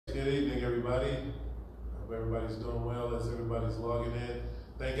everybody. Hope everybody's doing well as everybody's logging in.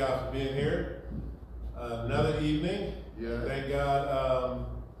 Thank God for being here. Another evening. Yeah. Thank God.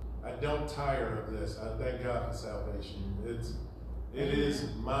 I don't tire of this. I thank God for salvation. It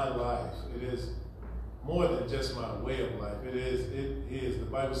is my life. It is more than just my way of life. It is. The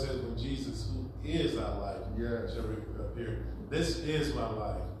Bible says when Jesus, who is our life, shall appear. This is my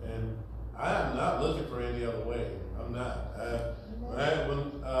life, and I am not looking for any other way. I'm not.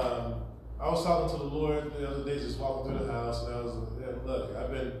 I was talking to the Lord the other day, just walking through the house, and I was like, look,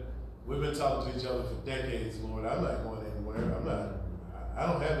 we've been talking to each other for decades, Lord. I'm not going anywhere. I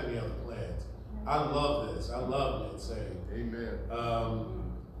don't have any other plans. I love this. I love being saved. Amen.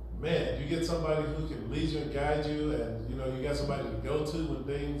 Man, you get somebody who can lead you and guide you, and you got somebody to go to when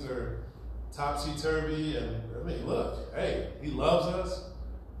things are topsy-turvy, and I mean, look, hey, he loves us.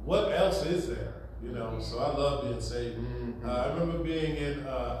 What else is there? So I love being saved. Mm-hmm. I remember being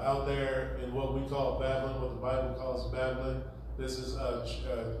out there in what we call Babylon, what the Bible calls Babylon. This is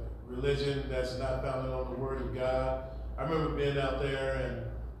a religion that's not founded on the Word of God. I remember being out there,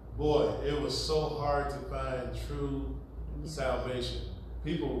 and boy, it was so hard to find true salvation.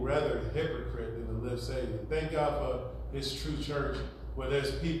 People were rather hypocrite than to live saved. And thank God for His true church, where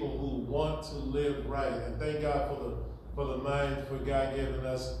there's people who want to live right. And thank God for the mind, for God giving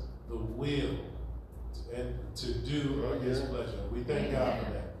us the will and to do His pleasure. We thank God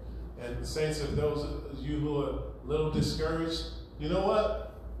for that. And the saints, of those of you who are a little discouraged, you know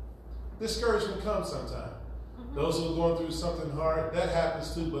what? Discouragement comes sometime. Those who are going through something hard, that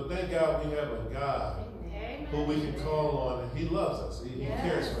happens too. But thank God we have a God who we can call on, and He loves us. He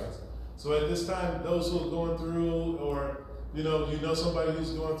cares for us. So at this time, those who are going through, or you know somebody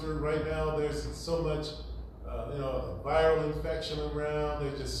who's going through right now, there's so much viral infection around.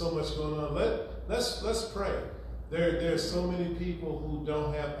 There's just so much going on. Let's pray. There's so many people who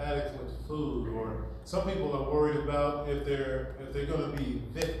don't have adequate food, or some people are worried about if they're going to be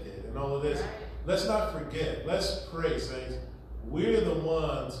evicted and all of this. Let's not forget. Let's pray, saints. We're the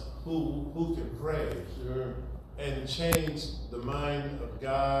ones who can pray and change the mind of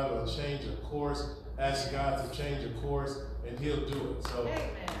God, or change a course. Ask God to change a course, and He'll do it. So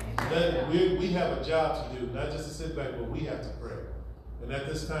we have a job to do, not just to sit back, but we have to pray. And at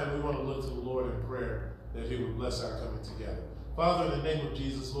this time, we want to look to the Lord in prayer that He would bless our coming together. Father, in the name of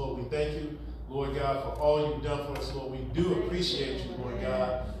Jesus, Lord, we thank you, Lord God, for all you've done for us, Lord. We do appreciate you, Lord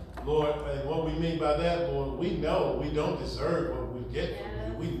God. Lord, and what we mean by that, Lord, we know we don't deserve what we get from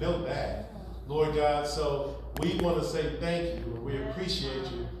you. We know that, Lord God. So we want to say thank you, and we appreciate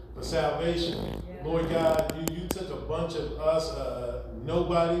you for salvation. Lord God, you took a bunch of us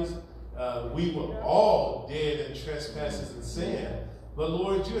nobodies. We were all dead in trespasses and sin. But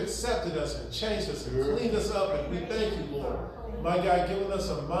Lord, you accepted us and changed us and cleaned us up, and we thank you, Lord. My God, giving us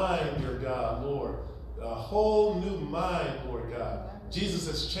a mind, dear God, Lord. A whole new mind, Lord God. Jesus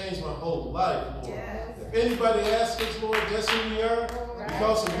has changed my whole life, Lord. If anybody asks us, Lord, just who we are,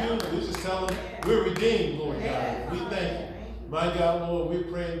 because of you, we just tell them we're redeemed, Lord God. We thank you. My God, Lord,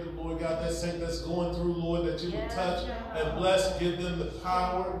 we're praying, Lord God, that saint that's going through, Lord, that you would touch and bless, give them the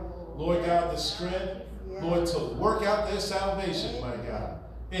power, Lord God, the strength, Lord, to work out their salvation, my God.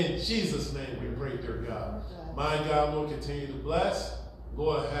 In Jesus' name we pray, dear God. My God, Lord, continue to bless.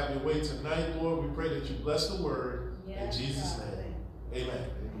 Lord, have your way tonight, Lord. We pray that you bless the word. In Jesus' name. Amen.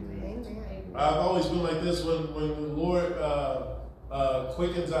 I've always been like this when the Lord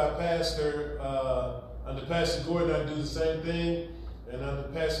quickens our pastor. Under Pastor Gordon, I do the same thing. And under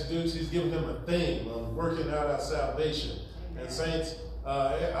Pastor Dukes, he's giving him a theme on working out our salvation. And saints,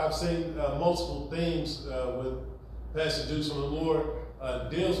 I've seen multiple themes with Pastor Dukes when the Lord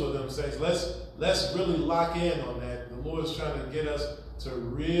deals with them. Saints, let's really lock in on that. The Lord is trying to get us to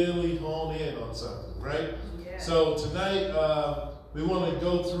really hone in on something, right? So tonight, we want to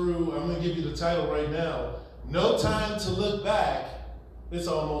go through, I'm going to give you the title right now, No Time to Look Back, It's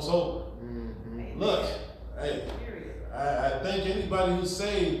Almost Over. Look, hey, I think anybody who's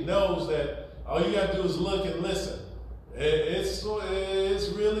saved knows that all you got to do is look and listen. It's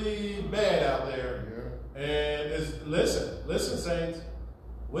really bad out there. And listen, saints,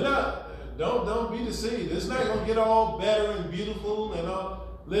 don't be deceived. It's not going to get all better and beautiful and all.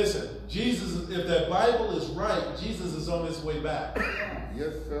 Listen, Jesus, if that Bible is right, Jesus is on his way back.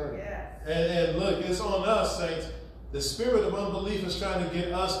 Yes, sir. And look, it's on us, saints. The spirit of unbelief is trying to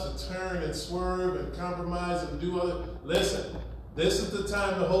get us to turn and swerve and compromise and do other. Listen, this is the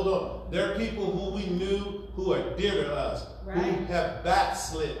time to hold on. There are people who we knew who are dear to us, who have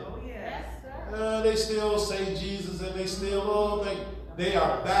backslid. They still say Jesus, and they still, they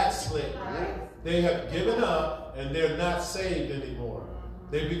are backslid. They have given up, and they're not saved anymore.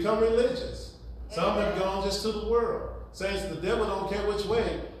 They become religious. Some have gone just to the world. Saints, the devil don't care which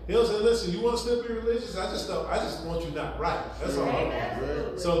way. He'll say, listen, you want to still be religious? I just want you not right. That's all I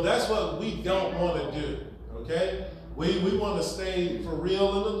want. So that's what we don't want to do. Okay? We want to stay for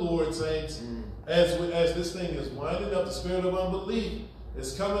real in the Lord, saints. As this thing is winding up, the spirit of unbelief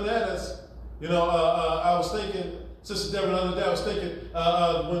is coming at us. You know, I was thinking, Sister Deborah, the other day, I was thinking,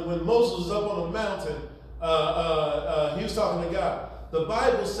 when Moses was up on the mountain, he was talking to God. The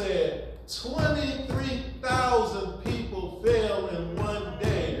Bible said 23,000 people fell in one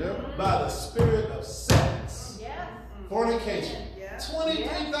day by the spirit of sex, fornication.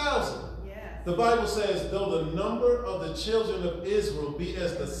 23,000. The Bible says, though the number of the children of Israel be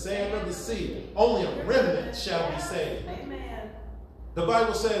as the sand of the sea, only a remnant shall be saved. Amen. The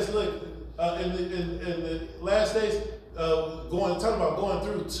Bible says, look, in the last days, talking about going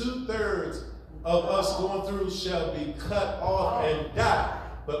through, 2/3 of us going through shall be cut off and die.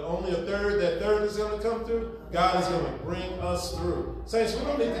 But only a third, that third is going to come through. God is going to bring us through. Saints, we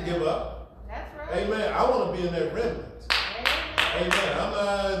don't need to give up. That's right. Amen. I want to be in that remnant. Amen. I'm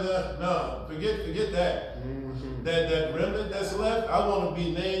not, no, forget that. That remnant that's left, I want to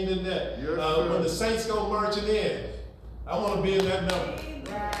be named in that. When the saints go marching in, I want to be in that number.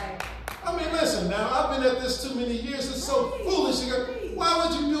 Right. I mean, listen now, I've been at this too many years. It's so foolish. Why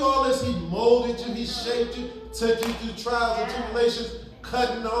would you do all this? He molded you, he shaped you, took you through trials and tribulations,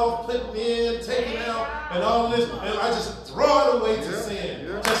 cutting off, putting in, taking out, and all this. And I just throw it away to sin.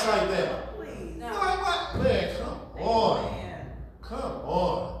 Just like that. What? Man, come on. Come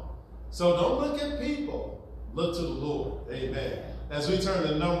on. So don't look at people. Look to the Lord. Amen. As we turn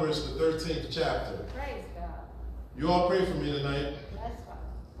to Numbers, the 13th chapter. Praise God. You all pray for me tonight. That's fine.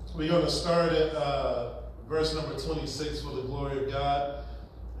 We're going to start at verse number 26 for the glory of God.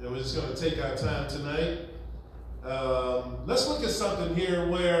 And we're just going to take our time tonight. Let's look at something here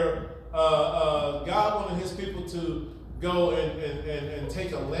where God wanted his people to go and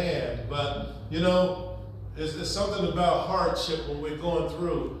take a land. But, you know, there's something about hardship when we're going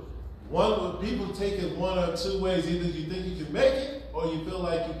through. People take it one or two ways. Either you think you can make it or you feel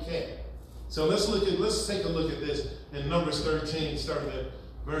like you can't. So let's take a look at this in Numbers 13, starting at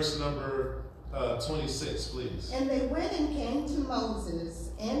verse number 26, please. And they went and came to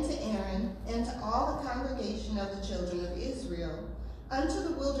Moses and to Aaron and to all the congregation of the children of Israel unto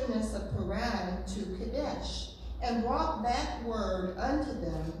the wilderness of Paran to Kadesh, and brought back word unto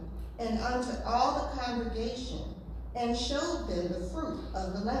them and unto all the congregation, and showed them the fruit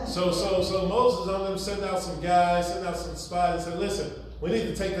of the land. So Moses on them sent out some guys, sent out some spies, and said, listen, we need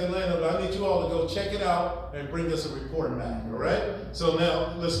to take that land over. I need you all to go check it out and bring us a report back, all right? So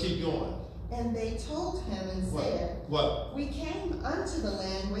now, let's keep going. And they told him and said, What? We came unto the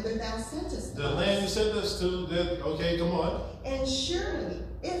land whither thou sentest us. The land you sent us to, okay, come on. And surely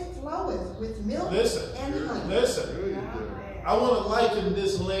it floweth with milk and honey. Listen. I want to liken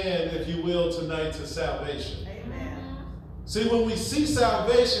this land, if you will, tonight to salvation. Amen. See, when we see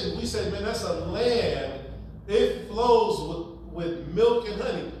salvation, we say, man, that's a land. It flows with milk and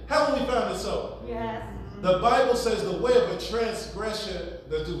honey. How have we found it so? Yes. The Bible says the way of a transgression,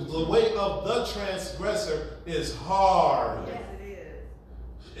 the way of the transgressor is hard. Yes, it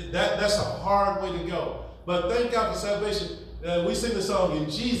is. That's a hard way to go. But thank God for salvation. We sing the song, in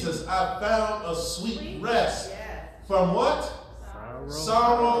Jesus I found a sweet rest. Yes. From what?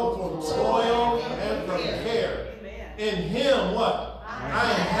 Sorrow, from toil, and from care. Amen. In him, what?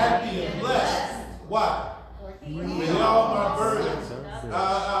 I am happy and blessed. Why? With all my burdens.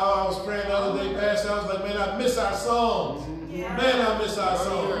 I was praying the other day, Pastor. I was like, man, I miss our songs. Yeah. Man, I miss our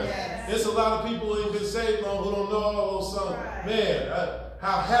songs. Yes. There's a lot of people who ain't been saved long who don't know all those songs. Right. Man,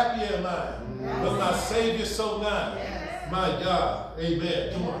 how happy am I? Yes. With my Savior so nigh. Yes. My God.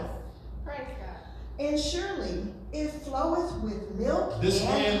 Amen. Come on. Praise God. And surely it floweth with milk. This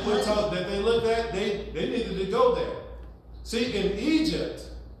land we're talking that they looked at, they needed to go there. See, in Egypt,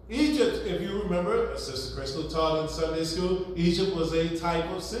 if you remember, Sister Crystal taught in Sunday school, Egypt was a type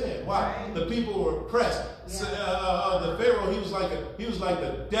of sin. Why? Right. The people were oppressed. Yeah. The Pharaoh, he was like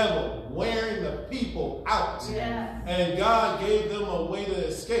the devil wearing the people out. Yeah. And God gave them a way to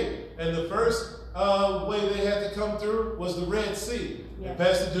escape. And the first way they had to come through was the Red Sea. Yeah. And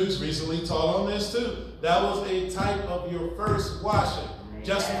Pastor Dukes recently taught on this too. That was a type of your first washing,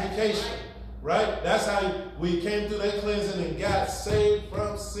 justification. Right? That's how we came through that cleansing and got saved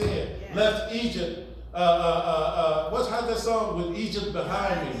from sin. Yeah. Left Egypt. How's that song, with Egypt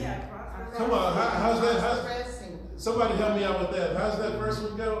behind me? Yeah. Come on, how's that? Somebody help me out with that. How's that first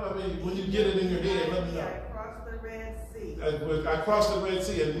one go? I mean, when you get it in your head, let me know. I crossed the Red Sea. I crossed the Red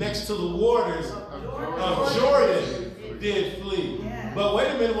Sea, and next to the waters of Jordan did flee. Yeah. But wait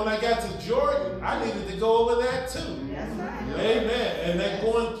a minute, when I got to Jordan, I needed to go over that too. That's right. Amen. And that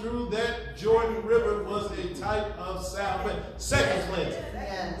going through that Jordan River was a type of salvation. Second cleansing.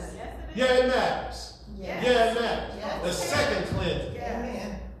 Yes. Yeah, it matters. Yes. Yeah, it matters. Yes. The second cleansing.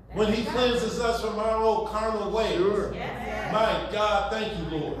 Amen. When he cleanses us from our old carnal ways. Sure. My God, thank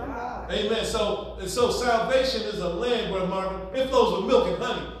you, Lord. Come on. Amen. So salvation is a land, Brother Marvin. It flows with milk and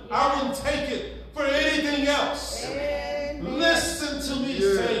honey. I wouldn't take it for anything else. Amen. Listen to me,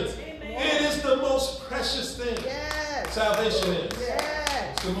 Yes. saints. It is the most precious thing. Yes. Salvation is.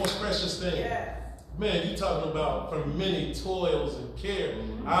 Yes. It's the most precious thing. Yes. Man, you talking about from many toils and care.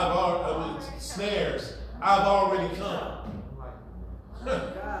 Snares. I've already come.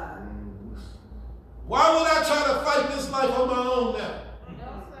 God. Why would I try to fight this life on my own now?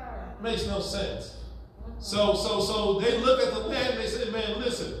 No, sir. Makes no sense. So they look at the land and they say, man,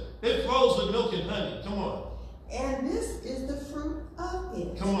 listen, it flows with milk and honey. Come on. And this is the fruit of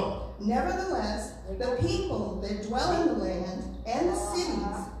it. Come on. Nevertheless, the people that dwell in the land and the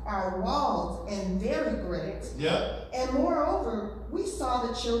cities are walled and very great. Yeah. And moreover, we saw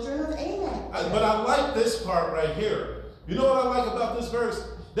the children of Anak. But I like this part right here. You know what I like about this verse?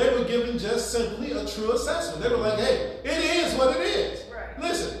 They were given just simply a true assessment. They were like, hey, it is what it is. Right.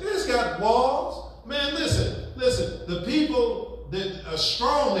 Listen, it's got walls. Man, listen. The people that are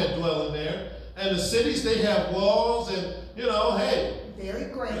strong that dwell in there, and the cities, they have walls, and, hey,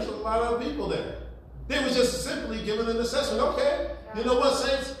 Very great. there's a lot of people there. They were just simply given an assessment. Okay, you know what,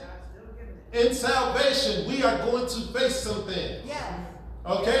 saints? God's still giving it. In salvation, we are going to face some things. Yes.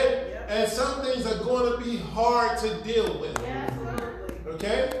 Okay? Yep. And some things are going to be hard to deal with. Absolutely.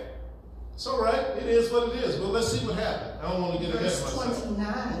 Okay? It's all right. It is what it is. But let's see what happened. I don't want to get ahead of Verse myself.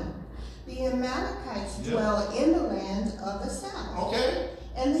 29. The Amalekites Yeah. dwell in the land of the south. Okay?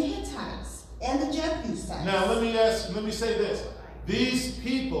 And the Hittites and the Jebusites. Now let me say this. These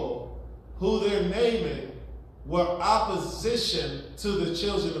people who they're naming were opposition to the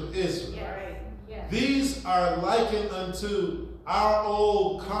children of Israel. Right. These are likened unto our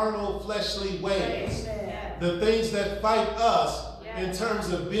old carnal fleshly ways. Amen. The things that fight us in terms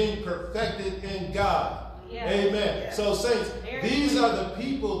of being perfected in God. Amen. Yeah. So saints, these are the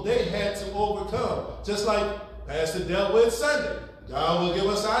people they had to overcome. Just like Pastor dealt with Sunday. God will give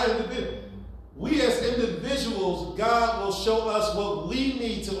us our individual. We as individuals, God will show us what we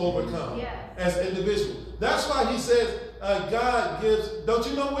need to overcome as individuals. That's why he says God gives, don't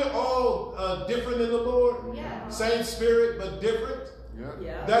you know we're all different in the Lord? Same spirit, but different. Yeah.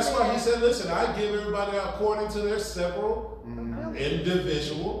 Yeah. That's why he said, listen, I give everybody according to their several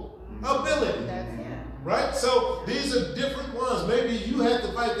individual ability. That's it. Right? So these are different ones. Maybe you had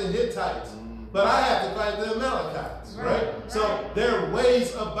to fight the Hittites, but I have to fight the Amalekites. Right? So there are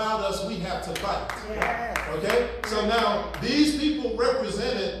ways about us we have to fight. Yes. Okay? So now these people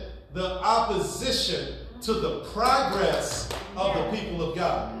represented the opposition to the progress of the people of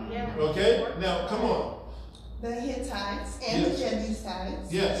God. Okay? Now come on. The Hittites and Yes. the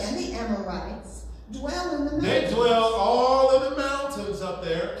Jebusites Yes. and the Amorites dwell in the mountains. They dwell all in the mountains up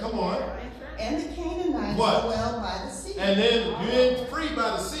there. Come on. And the Canaanites What? dwell by the sea. And then you ain't free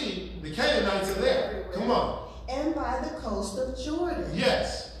by the sea. The Canaanites are there. Come on. And by the coast of Jordan.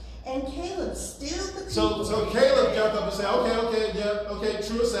 Yes. And Caleb stilled the So people. Caleb jumped up and said, okay,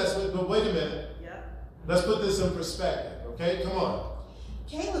 true assessment, but wait a minute. Let's put this in perspective. Okay, come on.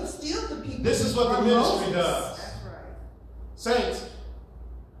 Caleb stilled the people. This is what the from ministry Moses. does. That's right. Saints,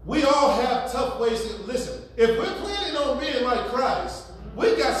 we all have tough ways to listen. If we're planning on being like Christ,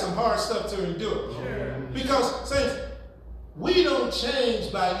 we got some hard stuff to endure. Sure. Because, saints, we don't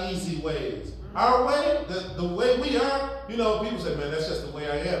change by easy ways. Our way, the way we are, people say, man, that's just the way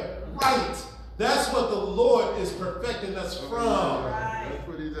I am. Right. That's what the Lord is perfecting us from. That's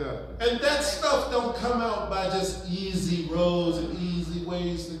what he does. And that stuff don't come out by just easy roads and easy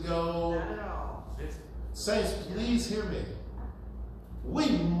ways to go. Not at all. Saints, please hear me. We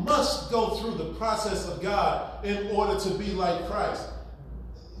must go through the process of God in order to be like Christ.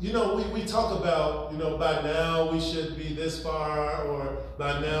 We talk about, by now we should be this far, or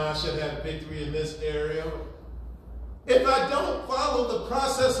by now I should have victory in this area. If I don't follow the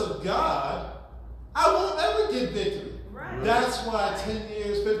process of God, I won't ever get victory. Right. That's why 10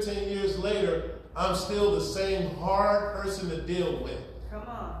 years, 15 years later, I'm still the same hard person to deal with. Come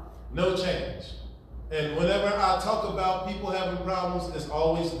on. No change. And whenever I talk about people having problems, it's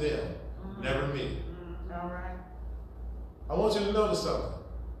always them, never me. All right. I want you to notice something.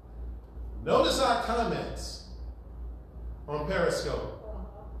 Notice our comments on Periscope.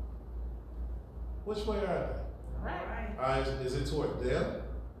 Which way are Right. they? Is it toward them?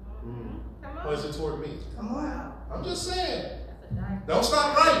 Or is it toward me? Come on. I'm just saying. Don't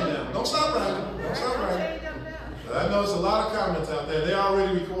stop writing now. Don't stop writing. Don't stop writing. But I know there's a lot of comments out there. They're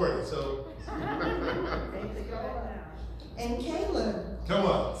already recorded, so. And Caleb Come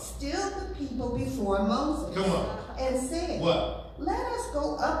on. stilled the people before Moses. Come on. And said, What? let us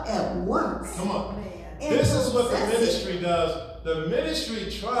go up at once. Come on. And This is what the possess it." ministry does. The ministry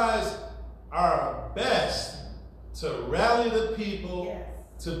tries our best to rally the people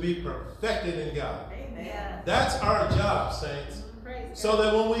to be perfected in God. Amen. That's our job, saints. So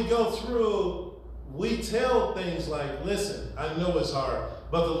that when we go through, we tell things like, listen, I know it's hard,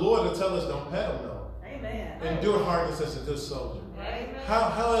 but the Lord will tell us, don't pat him, no. Amen. Endure hardness as a good soldier. Amen.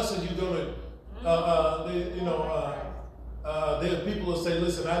 How else are you going to, there are people who say,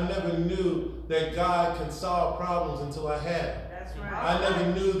 listen, I never knew that God can solve problems until I had them. That's right. I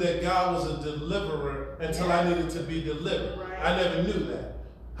never knew that God was a deliverer until I needed to be delivered. Right. I never knew that.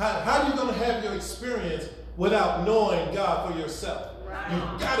 How are you going to have your experience without knowing God for yourself? Right.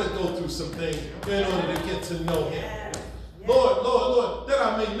 You've got to go through some things in order to get to know Him. Yes. Yes. Lord, that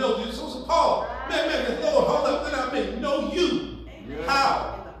I may know you. So Paul, man, Lord, hold up, that I may know you. Amen.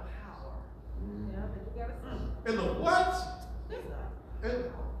 How? In the power. In the what?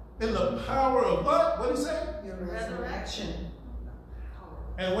 In the power of what? What did he say? Your resurrection.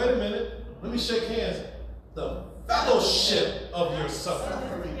 And wait a minute, let me shake hands. The fellowship of your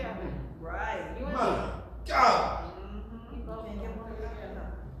suffering. Right. My God.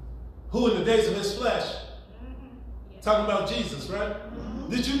 Who in the days of his flesh? Talking about Jesus, right?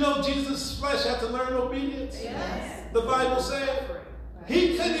 Did you know Jesus' flesh had to learn obedience? Yes. The Bible said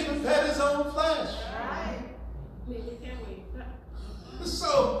he couldn't even pet his own flesh. Right.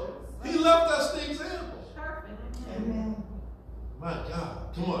 So he left us the example. Amen. My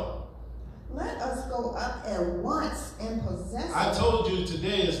God, come on. Let us go up at once and possess it. I told you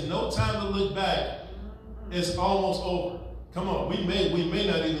today is no time to look back. It's almost over. Come on, we may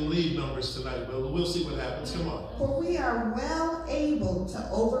not even leave Numbers tonight, but we'll see what happens. Come on. For we are well able to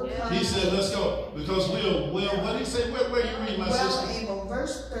overcome. He said, let's go. Because we are well, what did he say? Where you read, my well sister? able.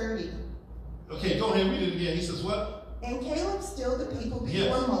 Verse 30. Okay, go ahead, read it again. He says what? And Caleb stilled the people before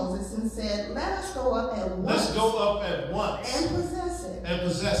Yes. Moses and said, let us go up at once. Let's go up at once and possess it. and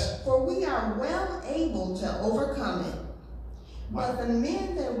possess it. For we are well able to overcome it. But the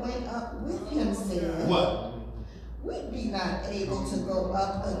men that went up with him said, What? we be not able to go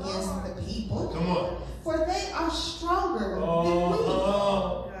up against the people, Come on. for they are stronger than we.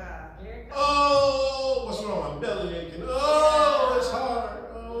 Oh, what's wrong? I'm belly aching. Oh, it's hard.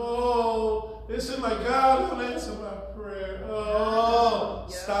 Oh, it's in my God, don't answer my prayer. Oh,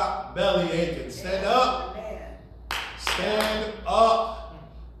 stop belly aching. Stand up. Stand up.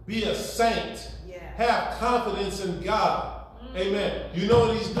 Be a saint. Have confidence in God. Amen. You know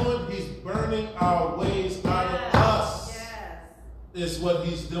what he's doing? He's burning our ways out of us. Is what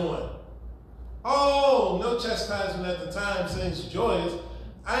he's doing. Oh, no chastisement at the time seems joyous.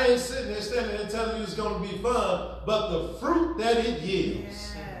 I ain't sitting there standing there telling you it's going to be fun, but the fruit that it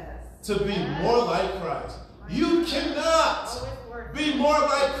yields to be more like Christ. You cannot be more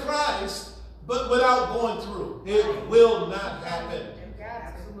like Christ, but without going through. It will not happen.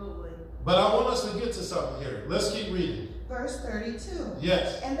 Absolutely. But I want us to get to something here. Let's keep reading. Verse 32.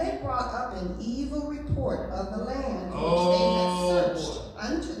 Yes. And they brought up an evil report of the land which Oh, they had searched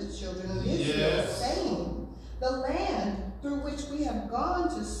unto the children of Israel, Yes. saying, the land through which we have gone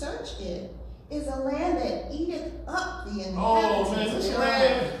to search it is a land that eateth up the inhabitants Oh, man, this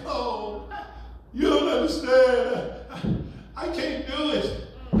land. Oh, you don't understand. I can't do it.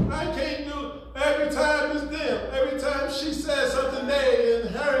 I can't do it. Every time it's them. Every time she says something, they and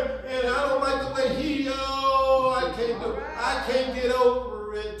her, and I don't like the way he, I can't do it. I can't get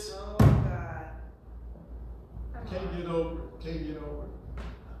over it. Oh, God. Can't get over it. Can't get over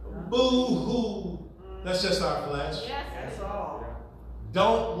it. Boo-hoo. That's just our flesh. That's all.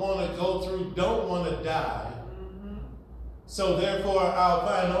 Don't want to go through, don't want to die. So therefore, I'll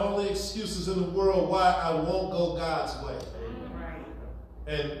find all the excuses in the world why I won't go God's way. Right.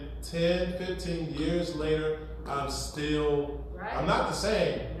 And 10, 15 years later, I'm still, I'm not the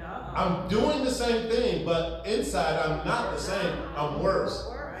same. No. I'm doing the same thing, but inside I'm not the same. I'm worse.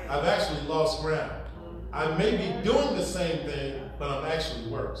 I've actually lost ground. I may be doing the same thing, but I'm actually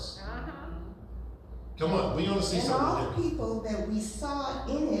worse. Come on, we're going to see And all something the here. people that we saw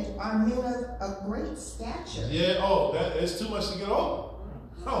in it are men of a great stature. Yeah, it's too much to get over.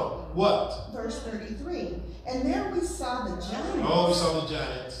 Oh, what? Verse 33. And there we saw the giants. Oh, we saw the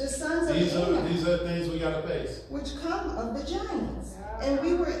giants. The sons of These Anak, are things we got to face. which come of the giants. And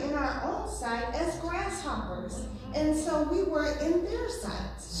we were in our own sight as grasshoppers. And so we were in their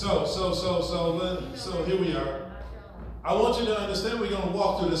sight. So here we are. I want you to understand, we're going to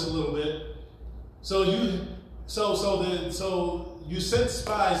walk through this a little bit. So you sent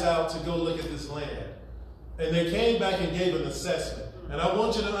spies out to go look at this land. And they came back and gave an assessment. And I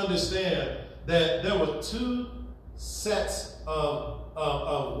want you to understand that there were two sets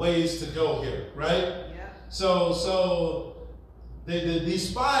of ways to go here, right? Yeah. So these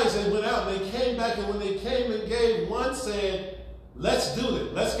spies, they went out and they came back, and when they came and gave, one said, let's do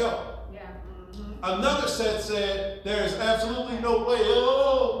it, let's go. Yeah. Another set said, there is absolutely no way.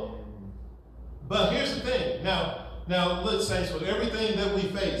 Oh. But here's the thing. Now, look, saints, with everything that we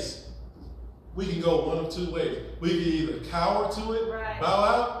face, we can go one of two ways. We can either cower to it, Right. bow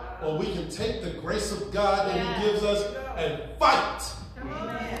out, or we can take the grace of God that He gives us and fight. Come on.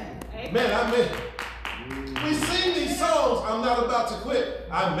 Amen. Man, we sing these songs, I'm not about to quit.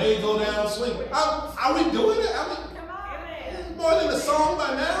 I may go down swinging. Are we doing it? Come on. It's more than a song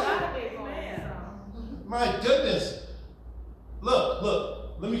by now. Amen. My goodness.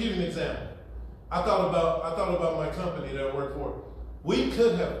 Look, let me give you an example. I thought about my company that I work for. We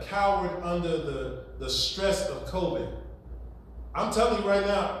could have cowered under the stress of COVID. I'm telling you right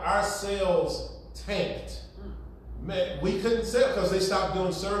now, our sales tanked. Man, we couldn't sell because they stopped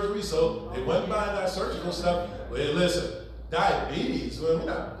doing surgery, so they wasn't buying our surgical stuff. Well, listen, diabetes, well,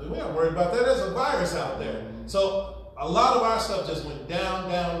 we're not worried about that. There's a virus out there. So a lot of our stuff just went down,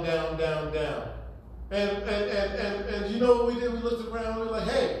 down, down, down, down. And you know what we did? We looked around and we were like,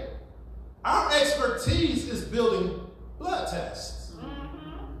 hey, our expertise is building blood tests.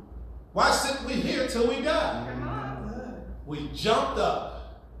 Why sit we here till we die? Come on. We jumped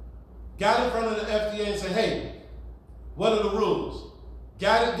up, got in front of the FDA and said, hey, what are the rules?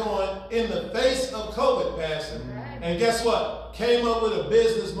 Got it going in the face of COVID, Pastor. And guess what? Came up with a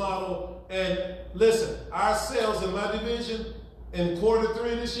business model. And listen, our sales in my division in quarter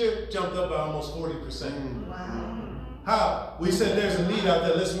 3 this year jumped up by almost 40%. Wow. How? We said there's a need out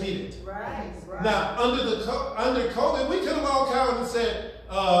there, let's meet it. Right. Now, under COVID, we could have all cowered and said,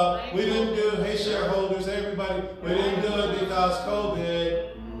 we didn't do it, hey shareholders, everybody, we didn't do it because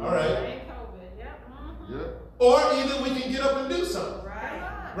COVID. All right. Or either we can get up and do something.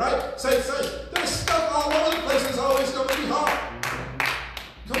 Right? Say, there's stuff all over the place that's always going to be hard.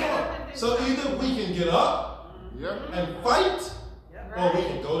 Come on. So either we can get up and fight, or we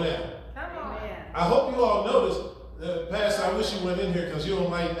can go down. I hope you all notice, Pastor, I wish you went in here because you don't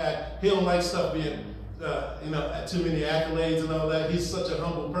like that. He don't like stuff being, too many accolades and all that. He's such a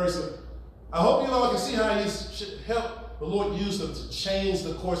humble person. I hope you all can see how he's helped the Lord use him to change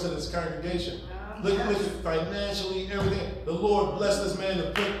the course of this congregation. Look at financially, everything. The Lord blessed this man to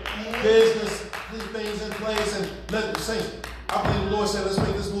put business things in place and let the saints. I believe the Lord said, let's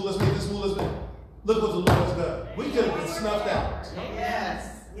make this move, let's make this move, let's make. Look what the Lord's done. We could have been snuffed out. Yes.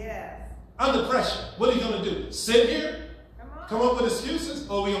 Under pressure. What are you going to do? Sit here? Come up with excuses?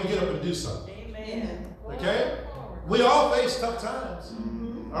 Or are we going to get up and do something? Amen. Okay? We all face tough times.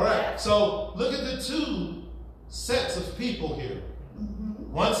 All right. So look at the two sets of people here.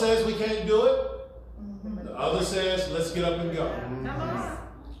 One says we can't do it. The other says, let's get up and go. Come on.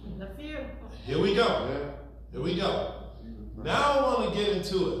 The few. Here we go. Here we go. Now I want to get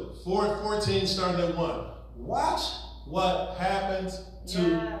into it. 14 starting at 1. Watch what happens to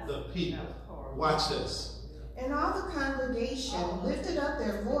the people. Watch this. And all the congregation lifted up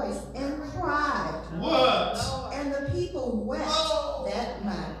their voice and cried. What? And the people wept that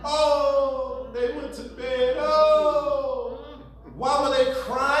night. Oh, they went to bed. Oh. Why were they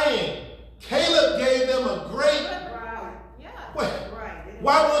crying? Caleb gave them a great. Wait.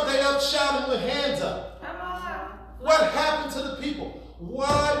 Why weren't they up shouting with hands up? What happened to the people?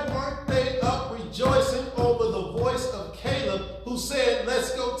 Why weren't they up rejoicing over the voice of Caleb who said,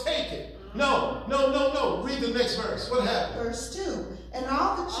 let's go take it? No. Read the next verse. What happened? Verse 2. And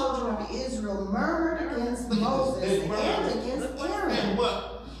all the children of Israel murmured against Moses and against Aaron. And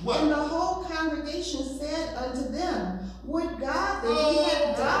what? And the whole congregation said unto them, would God that we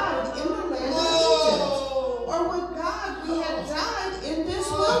had died in the land of Egypt, or would God we had died in this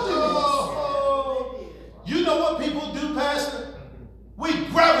wilderness? You know what people do, Pastor? We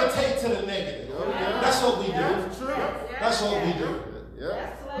gravitate to the negative. That's what we do. That's what we do.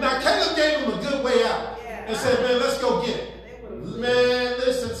 Now, Caleb gave him a good way out and said, man, let's go get it. Man,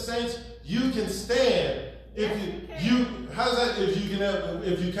 listen, saints, you can stand if how's that if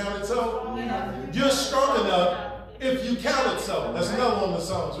you count it so? You're strong enough if you count it so. That's another one of the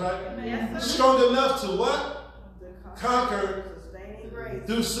songs, right? Strong enough to what? Conquer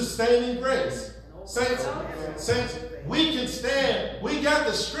through sustaining grace. Saints, we can stand. We got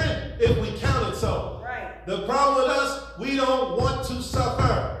the strength if we count it so. The problem with us, we don't want to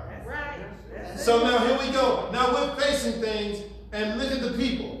suffer. So now here we go. Now we're facing things, and look at the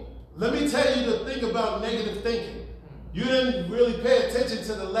people. Let me tell you the thing about negative thinking. You didn't really pay attention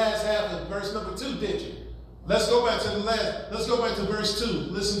to the last half of verse number 2, did you? Let's go back to let's go back to verse 2.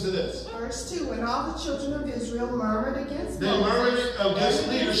 Listen to this. Verse 2, and all the children of Israel murmured against They Moses murmured against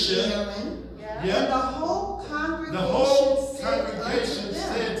and leadership. Aaron, Yeah. and the whole congregation, The whole said congregation unto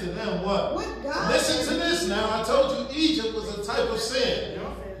them, said to them what? Would God Listen to this now. I told you Egypt was a type of sin.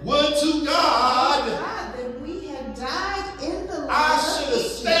 Would to God that we had died in the land I of should have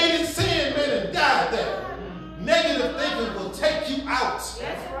Egypt. stayed in sin, man, and died there. Negative thinking will take you out.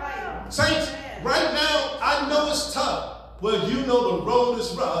 That's right. Saints, right now, I know it's tough. Well, you know the road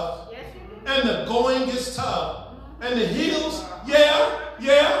is rough, Yes, you do. and the going is tough, and the hills,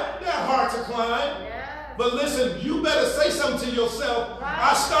 they're hard to climb. Yes. But listen, you better say something to yourself.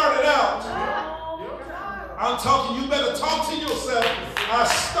 I started out. I'm talking, you better talk to yourself. I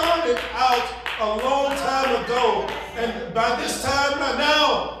started out a long time ago, and by this time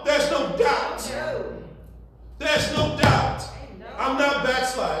now, there's no doubt. There's no doubt. I'm not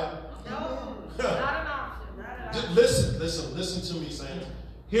backsliding. No, not an option. Just listen to me, saints.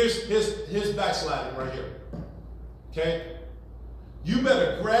 Here's backsliding right here. Okay? You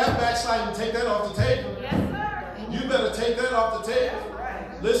better grab backsliding and take that off the table. Yes, sir. You better take that off the table. That's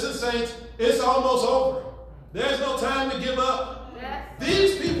right. Listen, saints, it's almost over. There's no time to give up. Yes.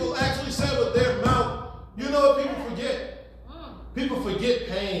 These people actually said with their mouth, you know what people forget? People forget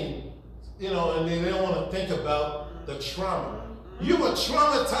pain, and they don't want to think about the trauma. You were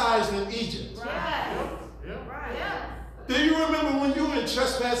traumatized in Egypt. Yes. Yeah. Yes. Do you remember when you were in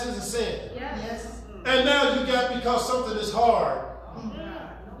trespasses and sin? Yes. Yes. And now you got because something is hard. You want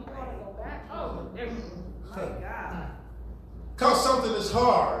to go back? Oh, there you go. My God. Because something is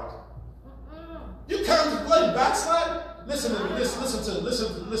hard. You contemplate backsliding? Listen to me. Listen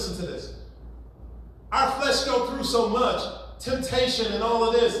to this. Our flesh go through so much temptation and all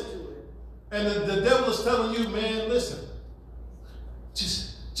of this, and the devil is telling you, man, listen,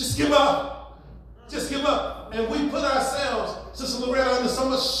 just give up, just give up, and we put ourselves, Sister Loretta, under so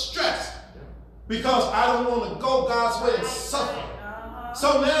much stress because I don't want to go God's way and suffer.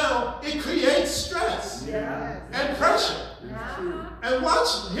 So now it creates stress and pressure. And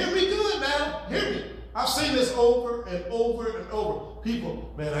watch, hear me good now. Hear me. I've seen this over and over and over.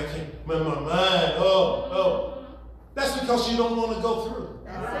 People, man, I can't, man, my mind, oh. That's because you don't want to go through.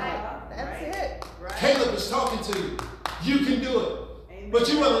 That's it. Caleb is talking to you. You can do it. But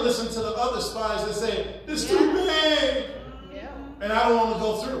you want to listen to the other spies that say, this is too big. And I don't want to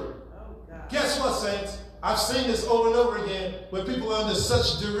go through. Guess what, saints? I've seen this over and over again where people are under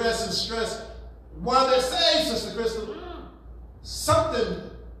such duress and stress while they're saved, Sister Crystal. Something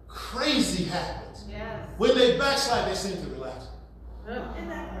crazy happens. Yes. When they backslide, they seem to relax. It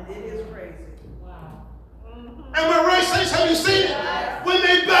is crazy. Wow. And when Ray says, have you seen it? When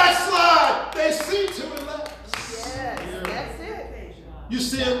they backslide, they seem to relax. Yes, that's it. You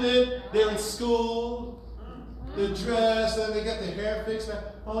see them then, they're in school, they're dressed, and they got their hair fixed.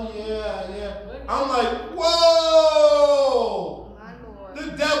 Oh, yeah. I'm like, whoa! My Lord.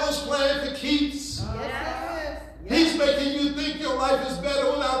 The devil's playing for keeps. Yes, He's making you think your life is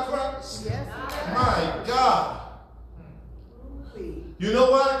better without Christ. it is. Yes, My God. You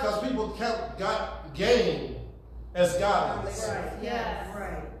know why? Because people count gain as godliness. Yes.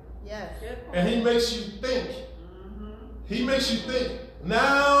 Yes. And he makes you think. He makes you think,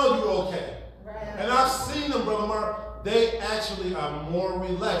 now you're okay. And I've seen them, Brother Mark, they actually are more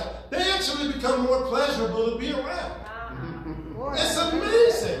relaxed. They actually become more pleasurable to be around. It's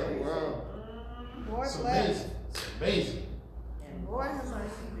amazing. Wow. It's amazing. It's amazing. Lord have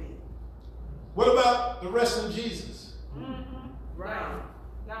mercy. What about the rest in Jesus? Right.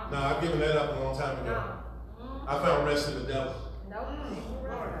 Now, I've given that up a long time ago. I found rest in the devil.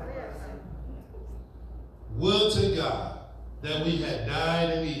 Would to God that we had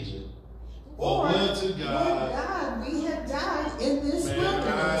died in Egypt. Or would to God, God, we had died in this man, wilderness.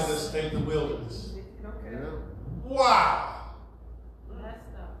 God, let's take the wilderness. Yeah. Wow.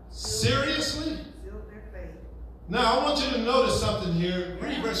 Seriously? Now, I want you to notice something here.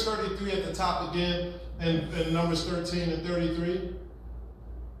 Read verse 33 at the top again, and Numbers 13 and 33.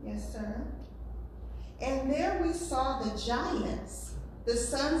 Yes, sir. And there we saw the giants, the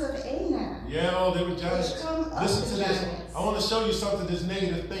sons of Anak. Yeah, oh, they were giants. Which come up Listen to the this. giants. I want to show you something this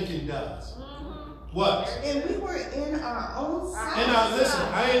negative thinking does. What? And we were in our own sight. And now listen,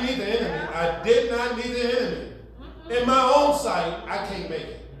 I ain't need the enemy. I did not need the enemy. In my own sight, I can't make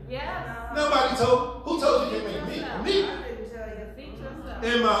it. Yes. Nobody told. Who told you can't make me? Me.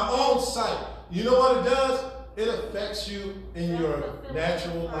 In my own sight. You know what it does? it affects you in your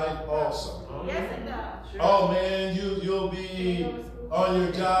natural life also. Yes, it does. Oh man, you'll be on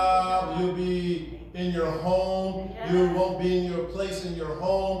your job, you'll be in your home, you won't be in your place in your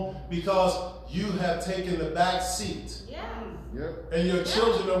home because you have taken the back seat. Yeah. Yep. And your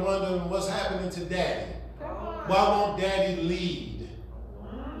children are wondering what's happening to daddy. Why won't daddy lead?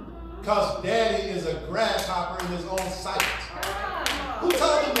 Because daddy is a grasshopper in his own sight. Who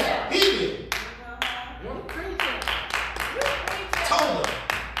told him that? He did. Told him.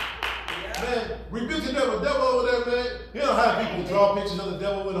 Man, rebuke the devil. Devil over there, man. You know how people draw pictures of the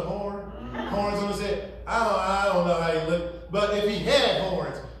devil with a horn? Horns on his head. I don't know how he looked. But if he had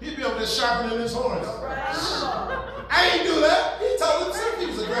horns, he'd be over there sharpening his horns. I ain't do that. He told himself he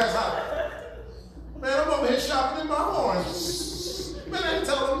was a grasshopper. Man, I'm over here sharpening my horns. Man, I ain't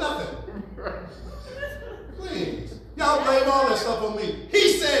telling him nothing. Please. Y'all blame all that stuff on me.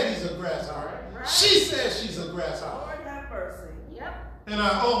 He said he's a grasshopper. She says she's a grasshopper. Lord have mercy. Yep. In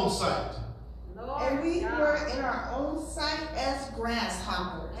our own sight. And we were in our own sight as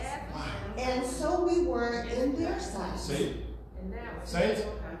grasshoppers. And so we were in their sight. See? Saints,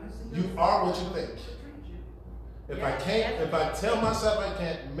 you are what you think. If I tell myself I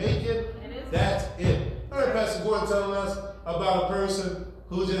can't make it, that's it. I heard Pastor Gordon telling us about a person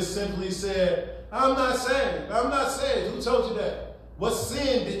who just simply said, I'm not saved. I'm not saved. Who told you that? What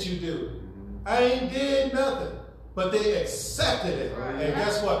sin did you do? I ain't did nothing. But they accepted it. And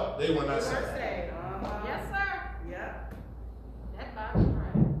guess what? They were not saved. Yes, sir. Yeah. That Bible's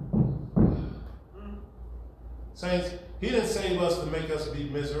right. Saints, he didn't save us to make us be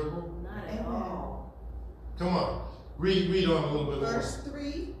miserable. Not at all. Come on. Read on a little bit more. Verse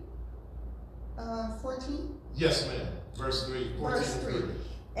 3, 14. Yes, ma'am. Verse 3, 14 Verse and 3. 3.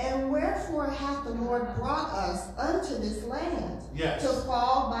 And wherefore hath the Lord brought us unto this land Yes. to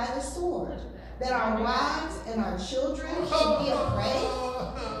fall by the sword, that our wives and our children should be a prey?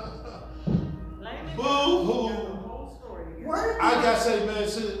 Boo-hoo. I gotta say, man,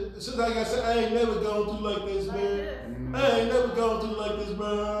 since I gotta say, I ain't never gone through like this, man. I ain't never gone through like this,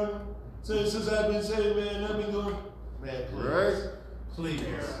 man. Since I've been saved, man, I've been going, man, please. Right? Please.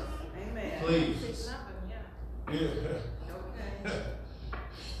 Amen. Please. Yeah. Okay.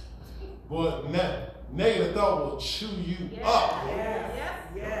 Boy, negative thought will chew you up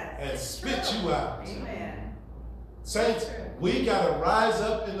Yes. and spit you out. Amen. Saints, we gotta rise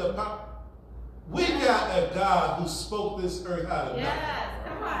up in the power. We got a God who spoke this earth out of nothing. Yes,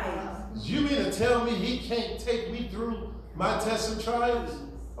 come on. You mean to tell me he can't take me through my tests and trials?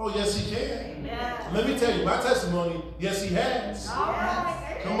 Oh, yes, he can. Yes. Let me tell you, my testimony, yes, he has. All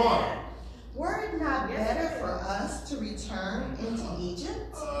right. Come on. Were it not better for us to return into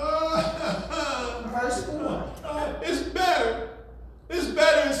Egypt? Verse 4. It's better. It's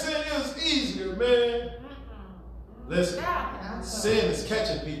better than sin. It was easier, man. Listen, sin is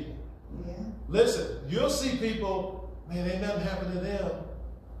catching people. Yeah. Listen, you'll see people, man, ain't nothing happened to them.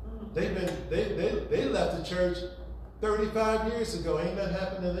 They left the church 35 years ago. Ain't nothing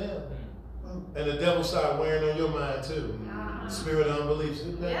happened to them. And the devil started wearing on your mind too. Spirit of unbelief.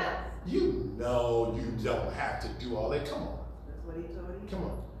 Yes. You know you don't have to do all that. Come on. That's what he told you. Come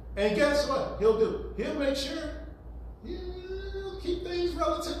on. And guess what he'll do? He'll make sure he'll keep things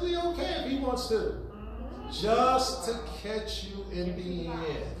relatively okay if he wants to. Just to catch you in the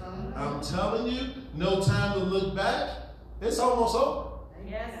end. I'm telling you, no time to look back. It's almost over.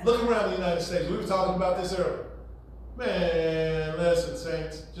 Yes. Look around the United States. We were talking about this earlier. Man, listen,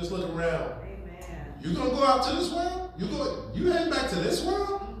 saints, just look around. Amen. You gonna go out to this world? You heading back to this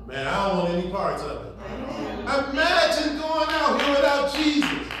world? Man, I don't want any parts of it. Amen. Imagine going out here without Jesus.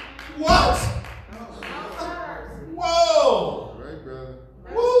 What? Whoa! Right, brother.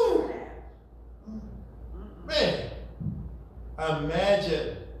 Woo! Man,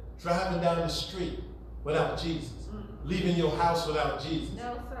 imagine driving down the street without Jesus. Leaving your house without Jesus.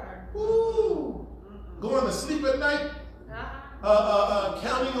 No, sir. Woo! Going to sleep at night,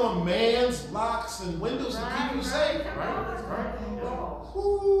 counting on man's locks and windows to keep you safe.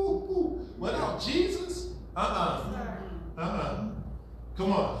 Woo! Without Jesus?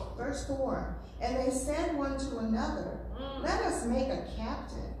 Come on. Verse 4. And they said one to another, let us make a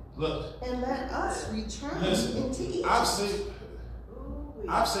captain, Look, and let us return listen. into Egypt. I've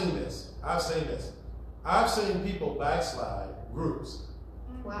seen this. I've seen people backslide, groups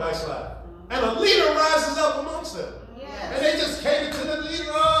backslide. And a leader rises up amongst them. Yes. And they just cater to the leader.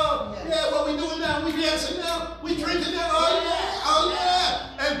 Oh, yeah, what we doing now? We dancing now? We drinking now? Oh, yeah.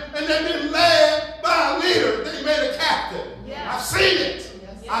 And they've been led by a leader. They made a captain. Yes. I've seen it.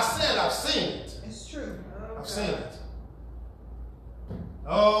 Yes. I said I've seen it. It's true. I've seen it.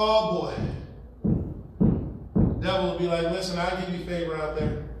 Oh, boy. devil will be like, listen, I'll give you favor out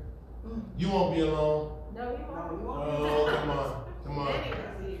there. You won't be alone. No, you won't. Oh, come on. Come on.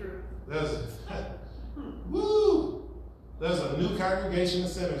 That's true. Woo! There's a new congregation of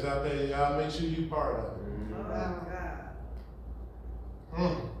sinners out there. Y'all make sure you part of it. Oh,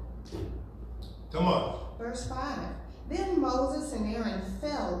 God. Come on. Verse 5. Then Moses and Aaron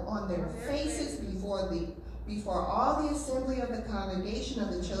fell on their faces before all the assembly of the congregation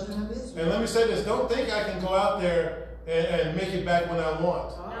of the children of Israel. And let me say this. Don't think I can go out there and make it back when I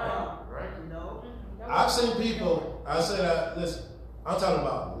want. No. Right? No. I've seen people, I said, listen, I'm talking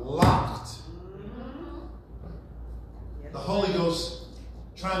about locked. The Holy Ghost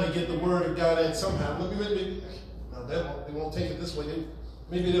trying to get the word of God in somehow. No, they won't take it this way.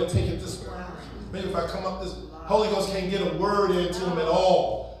 Maybe they'll take it this way. Maybe if I come up this, Holy Ghost can't get a word into them at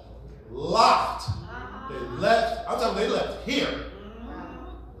all. Locked. They left. I'm talking, they left here.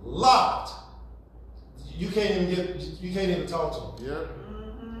 Locked. You can't even talk to them.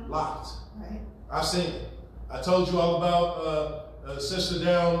 Yeah. Locked. Right? I've seen it. I told you all about a sister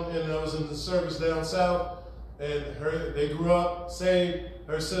down, and I was in the service down south, and they grew up saved.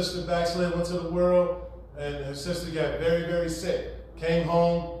 Her sister backslid, went to the world, and her sister got very, very sick. Came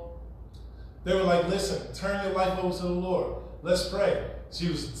home. They were like, listen, turn your life over to the Lord. Let's pray. She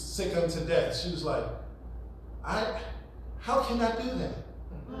was sick unto death. She was like, how can I do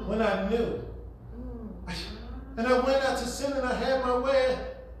that when I knew? And I went out to sin and I had my way.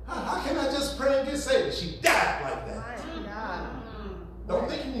 How can I just pray and get saved? She died like that. Don't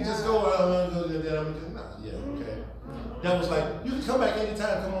think you can just go out and go there. I'm just not. Yeah, okay. That was like, you can come back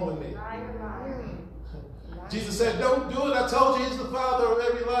anytime. Come on with me. Jesus said, don't do it. I told you he's the father of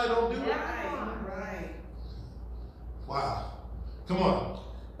every lie. Don't do it. Right. Wow. Come on.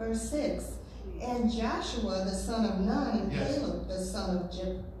 Verse 6. And Joshua the son of Nun and Yes. Caleb the son of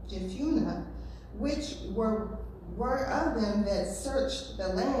Jephunneh, which were of them that searched the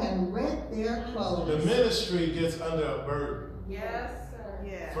land, rent their clothes. The ministry gets under a burden Yes, sir.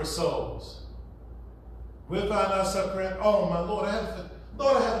 Yeah. for souls. We'll find ourselves praying, oh my Lord, I haven't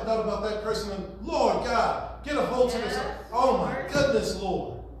thought about that person. And Lord God, get a hold to this. Oh my goodness,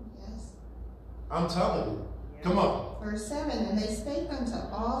 Lord. Yes. I'm telling you. Come on. Verse 7. And they spake unto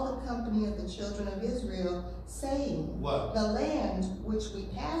all the company of the children of Israel, saying, What? The land which we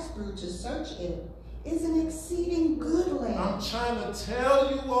passed through to search it is an exceeding good land. I'm trying to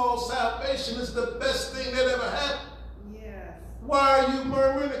tell you all, salvation is the best thing that ever happened. Yes. Why are you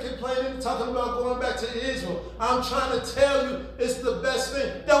murmuring and complaining and talking about going back to Israel? I'm trying to tell you it's the best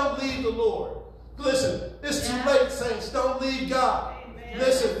thing. Don't leave the Lord. Listen, it's too late, saints. Don't leave God. Amen.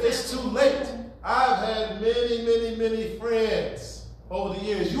 Listen, it's too late. I've had many, many, many friends over the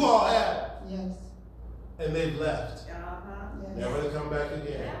years. You all have. Yes. And they've left. Yes. Never to come back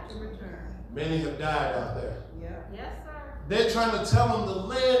again. To return. Many have died out there. Yeah. Yes, sir. They're trying to tell them the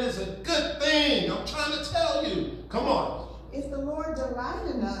land is a good thing. I'm trying to tell you. Come on. If the Lord delight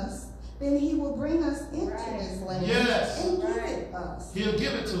in us, then he will bring us into this land Yes. and give it us. He'll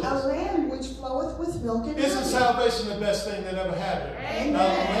give it to A us. land which floweth with milk and Isn't honey. salvation the best thing that ever happened? Amen. A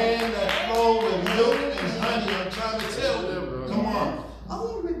land that flows with milk and honey. I'm trying to tell you. Come on.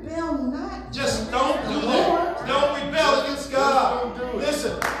 Only rebel not. Just don't do that. Don't rebel against God.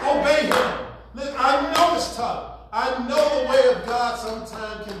 Listen, obey him. Listen, I know it's tough. I know the way of God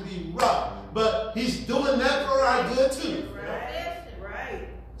sometimes can be rough. But he's doing that for our good too. Right.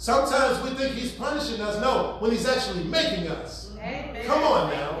 Sometimes we think he's punishing us. No, when he's actually making us. Amen. Come on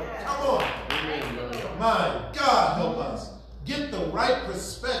now. Come on. Thank you, Lord. My God, help us. Get the right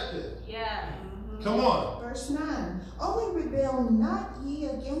perspective. Yeah. Come on. Verse 9. Only rebel not ye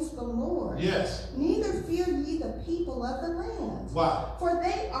against the Lord. Yes. Neither fear ye the people of the land. Why? For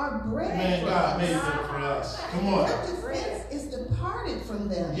they are bread Man, for God made us. them for us. Come on. Their defense is departed from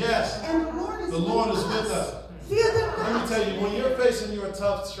them. Yes. And the Lord is The Lord is with us. Fear them Let me not. tell you, when you're facing your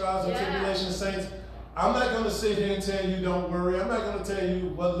tough trials and Yeah. tribulations, saints, I'm not going to sit here and tell you don't worry. I'm not going to tell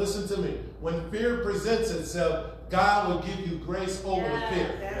you, but listen to me. When fear presents itself, God will give you grace over the fear.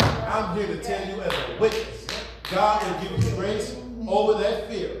 That's right. I'm here to tell you as a witness, God will give you grace over that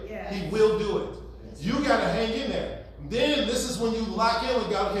fear. Yes. He will do it. You got to hang in there. Then this is when you lock in with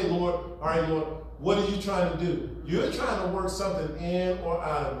God. Okay, Lord. All right, Lord. What are you trying to do? You're trying to work something in or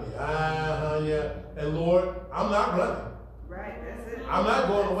out of me. Yeah. And Lord, I'm not running. Right. That's it. I'm not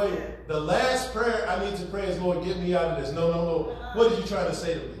going away. That's it. The last prayer I need to pray is, Lord, get me out of this. No. What are you trying to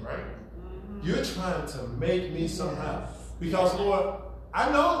say to me? Right? You're trying to make me somehow. Because, Lord,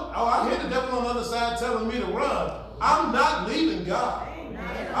 I know, I hear the devil on the other side telling me to run. I'm not leaving God.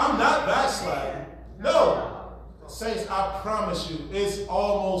 I'm not backsliding. No. Saints, I promise you, it's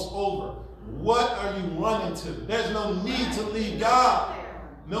almost over. What are you running to? There's no need to leave God.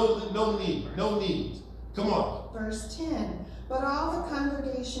 No need. Come on. Verse 10. But all the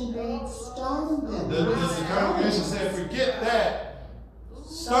congregation bade stone them. The congregation said, forget that.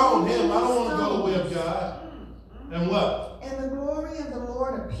 Stone him. I don't want to go the way of God. And what? And the glory of the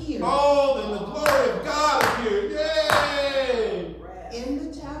Lord appeared. Oh, then the glory of God appeared. Yay! In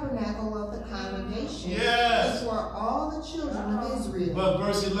the tabernacle of the congregation. Yes. Before all the children of Israel. But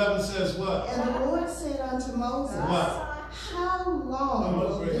verse 11 says what? And the Lord said unto Moses, What? how long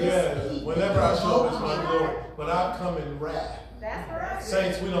will this Yeah, people whenever I show up, it's provoke my me? glory. But I come in wrath. That's right.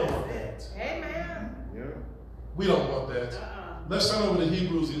 Saints, we don't want that. Amen. Yeah. We don't want that. Let's turn over to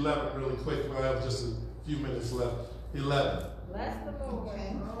Hebrews 11 really quick. We have just a few minutes left. 11. Bless the Lord.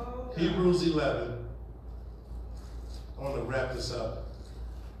 Okay. Hebrews 11. I want to wrap this up.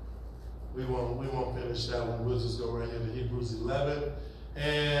 We won't finish that one. We'll just go right here to Hebrews 11.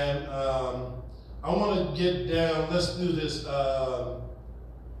 And I want to get down. Let's do this.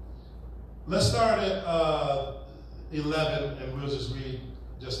 Let's start at 11, and we'll just read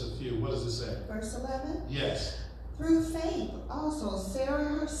just a few. What does it say? Verse 11. Yes. Through faith also Sarah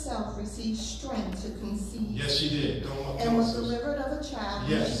herself received strength to conceive. Yes, she did. And was delivered of a child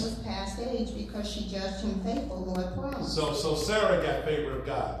when Yes. she was past age, because she judged him faithful who had promised. So Sarah got favor of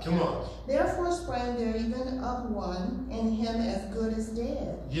God. Come on. Therefore sprang there even of one, and him as good as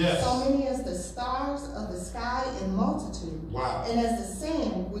dead. Yes. So many as the stars of the sky in multitude. Wow. And as the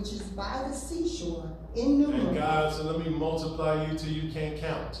sand which is by the seashore And innumerable. God said, let me multiply you till you can't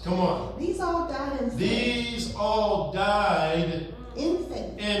count. Come on. These all died in faith. These all died In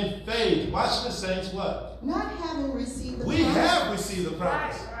faith. in faith. Watch this, saints. What? Not having received the We promise. have received the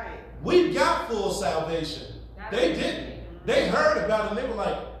promise. Right. We got full salvation. They didn't. They heard about it and they were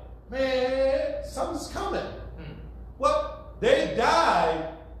like, man, something's coming. Well, they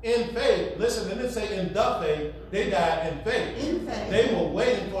died in faith. Listen, they didn't say in the faith. They died in faith. In faith. They were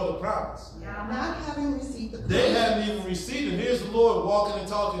waiting for the promise. Not having received the promise. They hadn't even received it. Here's the Lord walking and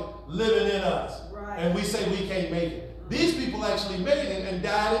talking, living in us. Right. And we say we can't make it. These people actually made it and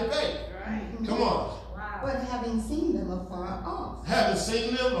died in faith. Right. Come on. But having seen them afar off. Haven't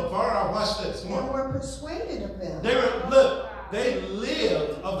seen them afar off. Watch this. Come And on. were persuaded of them. They were, look, they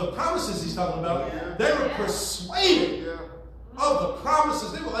lived of the promises he's talking about. They were persuaded Yeah. of the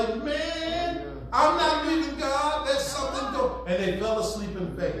promises. They were like, man, I'm not leaving God. There's something going. And they fell asleep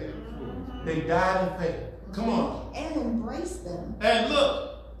in faith. They died in faith. Come on. And embraced them. And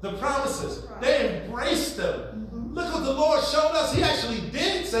look, the promises, they embraced them. Look what the Lord showed us. He actually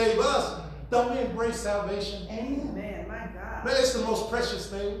did save us. Don't we embrace salvation? Amen. Man, my God. Man, it's the most precious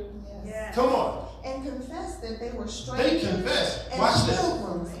thing. Yes. Yeah. Come on. And confessed that they were They strangers confessed. and Watch this.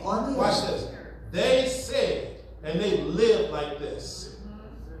 pilgrims on the Watch earth. this. They said, and they lived like this,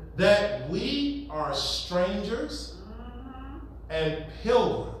 that we are strangers and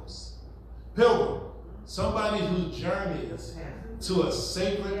pilgrims. Pilgrim, somebody who journeys to a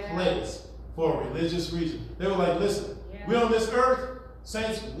sacred place for a religious reason. They were like, listen, we're on this earth,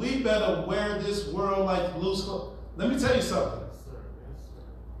 saints, we better wear this world like loose clothes. Let me tell you something.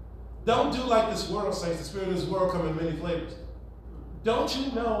 Don't do like this world, saints. The spirit of this world come in many flavors. Don't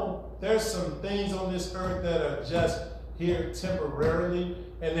you know there's some things on this earth that are just here temporarily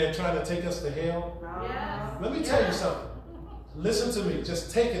and they're trying to take us to hell? Yes. Let me tell you something. Listen to me.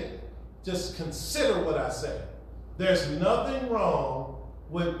 Just take it. Just consider what I say. There's nothing wrong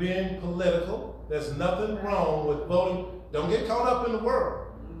with being political. There's nothing wrong with voting. Don't get caught up in the world.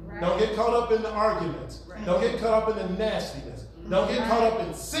 Don't get caught up in the arguments. Don't get caught up in the nastiness. Don't get caught up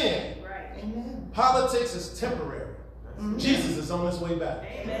in sin. Right. Amen. Politics is temporary. Jesus is on his way back.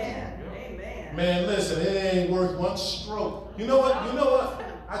 Amen. Amen. Man, listen, it ain't worth one stroke. You know what? You know what?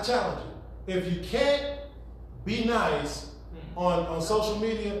 I challenge you. If you can't be nice on social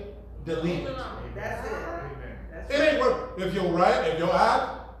media, delete it. That's it. That's It ain't worth. If your right, if your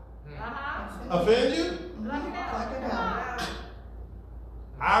eye offend you, Pluck it out.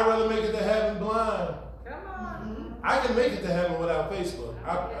 I'd rather make it to heaven blind. Come on. I can make it to heaven without Facebook.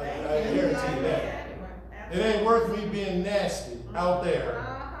 I guarantee you that. It ain't worth me being nasty out there,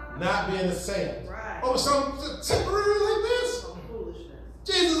 not being a saint. Right. Oh, some temporary like this? Foolishness.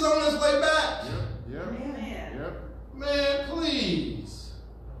 Jesus is on his way back. Yep. Amen. Yep. Man, please.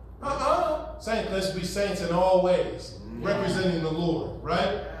 Saints, let's be saints in all ways, representing the Lord,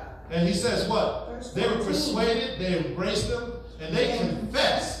 right? And he says what? Verse They were 14. persuaded, they embraced them, and they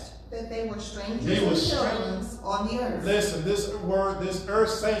confessed. That they were strangers They were and pilgrims on the earth. Listen, this earth,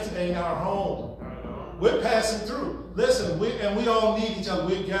 saints, ain't our home. We're passing through. Listen, we all need each other.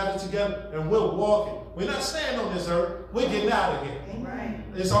 We're gathered together and we're walking. We're not staying on this earth. We're getting out of here. Right.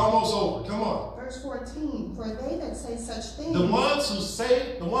 It's almost over. Come on. Verse 14, for they that say such things The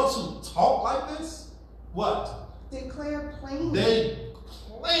ones who talk like this, what? declare plainly They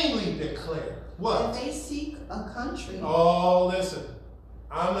plainly declare. What? that they seek a country. Oh, listen.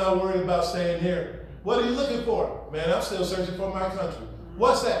 I'm not worried about staying here. What are you looking for? Man, I'm still searching for my country.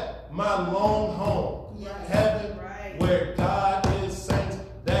 What's that? My long home. Yes. Heaven, Right. where God is, saints.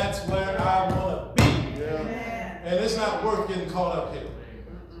 That's where I want to be. Amen. And it's not worth getting caught up here.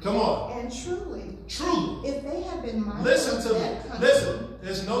 Come on. And truly, Truly. if they have been mindful Listen of to me. that country, Listen.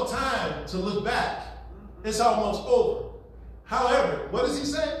 There's no time to look back. It's almost over. However, what does he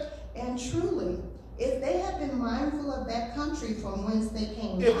say? and truly, if they have been mindful of that country from whence they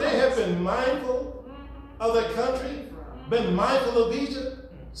came If they out, have been mindful of that country, been mindful of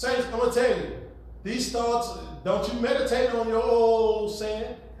Egypt, saints, I'm going to tell you, these thoughts, don't you meditate on your old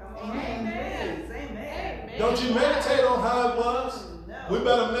sin. Come on. Amen. Please. Amen. Don't you meditate on how it was. No. We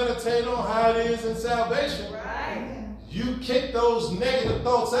better meditate on how it is in salvation. Right. Amen. You kick those negative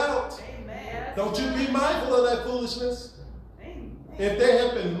thoughts out. Amen. Don't you be mindful of that foolishness. Amen. If they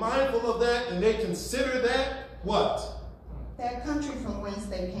have been mindful of that and they consider that, what? that country from whence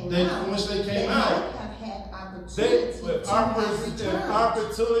they came They- out, from which they came they out. might have had They, opportunity if to have returned.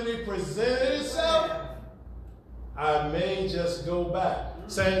 opportunity presented itself, I may just go back.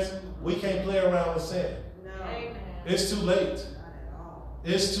 Saints, we can't play around with sin. No. It's too late. Not at all.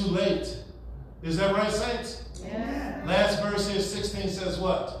 It's too late. Is that right, saints? Yeah. Last verse here, 16 says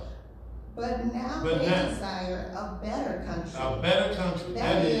what? But now But they now- desire a better country. A better country.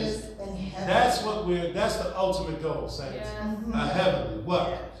 That is in heaven. That's the ultimate goal, saints. Mhm. A heavenly,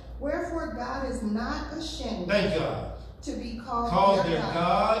 what? Wherefore God is not ashamed Thank God. to be called Called their their God,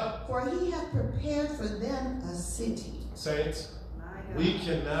 God. for he hath prepared for them a city. Saints, My God. we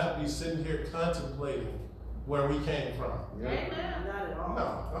cannot be sitting here contemplating where we came from. Not at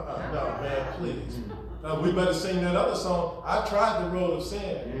all. No, man, please. We better sing that other song. I tried the road of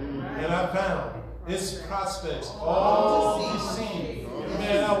sin, and I found its prospects all deceived.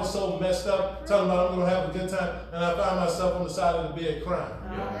 Man, I was so messed up, talking about I'm going to have a good time, and I found myself on the side of the bed crying.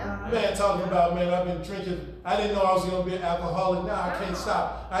 Man, talking about, man, I've been drinking. I didn't know I was going to be an alcoholic. Now I can't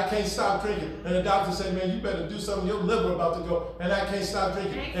stop. I can't stop drinking. And the doctor said, man, you better do something. Your liver about to go, and I can't stop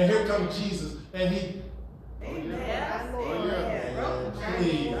drinking. And here comes Jesus, and he, Amen.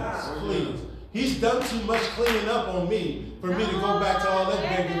 please. He's done too much cleaning up on me for me to go back to all that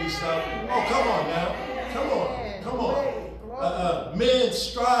beggary stuff. Oh, come on now. Come on. Men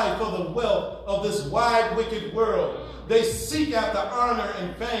strive for the wealth of this wide, wicked world. They seek after honor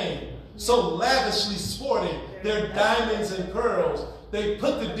and fame, so lavishly sporting their diamonds and pearls. They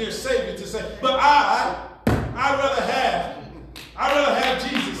put the dear Savior to say, but I'd rather have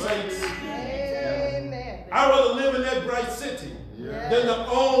Jesus, saints. Amen. I'd rather live in that bright city than to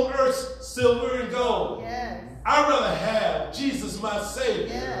own earth's silver and gold. Yes. I'd rather have Jesus, my Savior,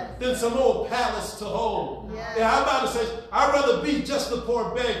 Yes. than some old palace to hold. Yes. Yeah, how about it says, I'd rather be just a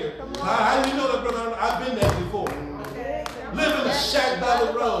poor beggar. Come on. How do you know that, brother? I've been there before. Live in a shack by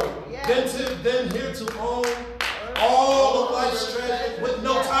the road. Yes. Then here to own all of life's treasure with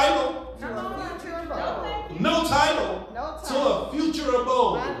no title. No title to a future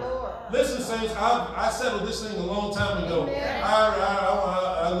abode. My Lord. Listen, saints, I settled this thing a long time ago. Amen.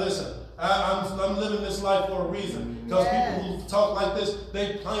 I listen. I'm living this life for a reason. Because people who talk like this,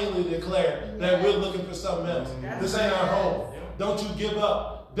 they plainly declare that we're looking for something else. This ain't our home. Don't you give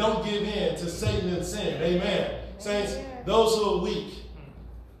up. Don't give in to Satan and sin. Amen. Saints, those who are weak,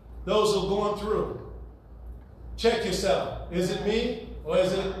 those who are going through, check yourself. Is it me? Or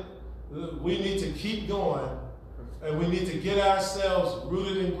is it we need to keep going and we need to get ourselves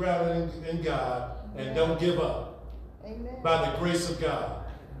rooted and grounded in God and don't give up by the grace of God.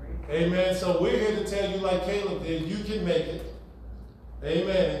 Amen. So we're here to tell you, like Caleb did, you can make it.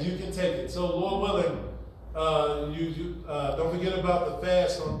 Amen. And you can take it. So Lord willing, don't forget about the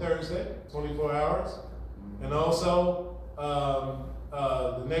fast on Thursday, 24 hours. And also,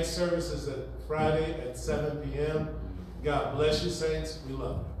 the next service is at Friday at 7 p.m. God bless you, saints. We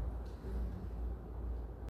love you.